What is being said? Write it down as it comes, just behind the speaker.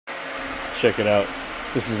check it out.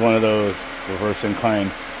 This is one of those reverse incline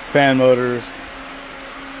fan motors.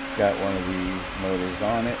 Got one of these motors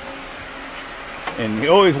on it. And you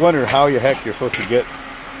always wonder how the heck you're supposed to get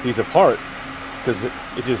these apart, because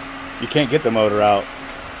you can't get the motor out.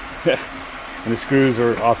 And the screws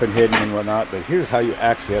are often hidden and whatnot, but here's how you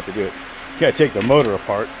actually have to do it. You gotta take the motor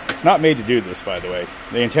apart. It's not made to do this, by the way.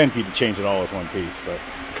 They intend for you to change it all as one piece, but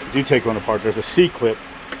you do take one apart. There's a C-clip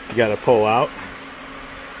you gotta pull out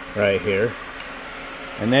right here.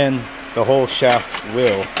 And then the whole shaft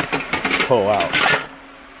will pull out.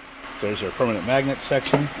 So there's your permanent magnet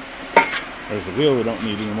section. There's the wheel we don't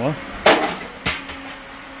need anymore.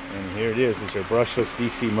 And here it is. It's your brushless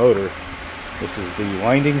DC motor. This is the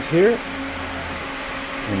windings here.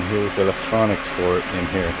 And here's the electronics for it in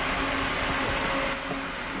here.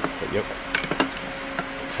 But yep.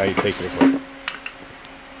 That's how you take it apart.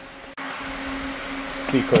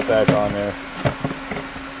 C-clip back on there.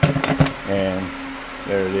 And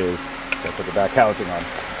there it is. I'll put the back housing on.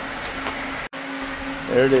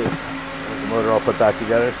 There it is. There's the motor all put back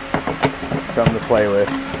together. Something to play with.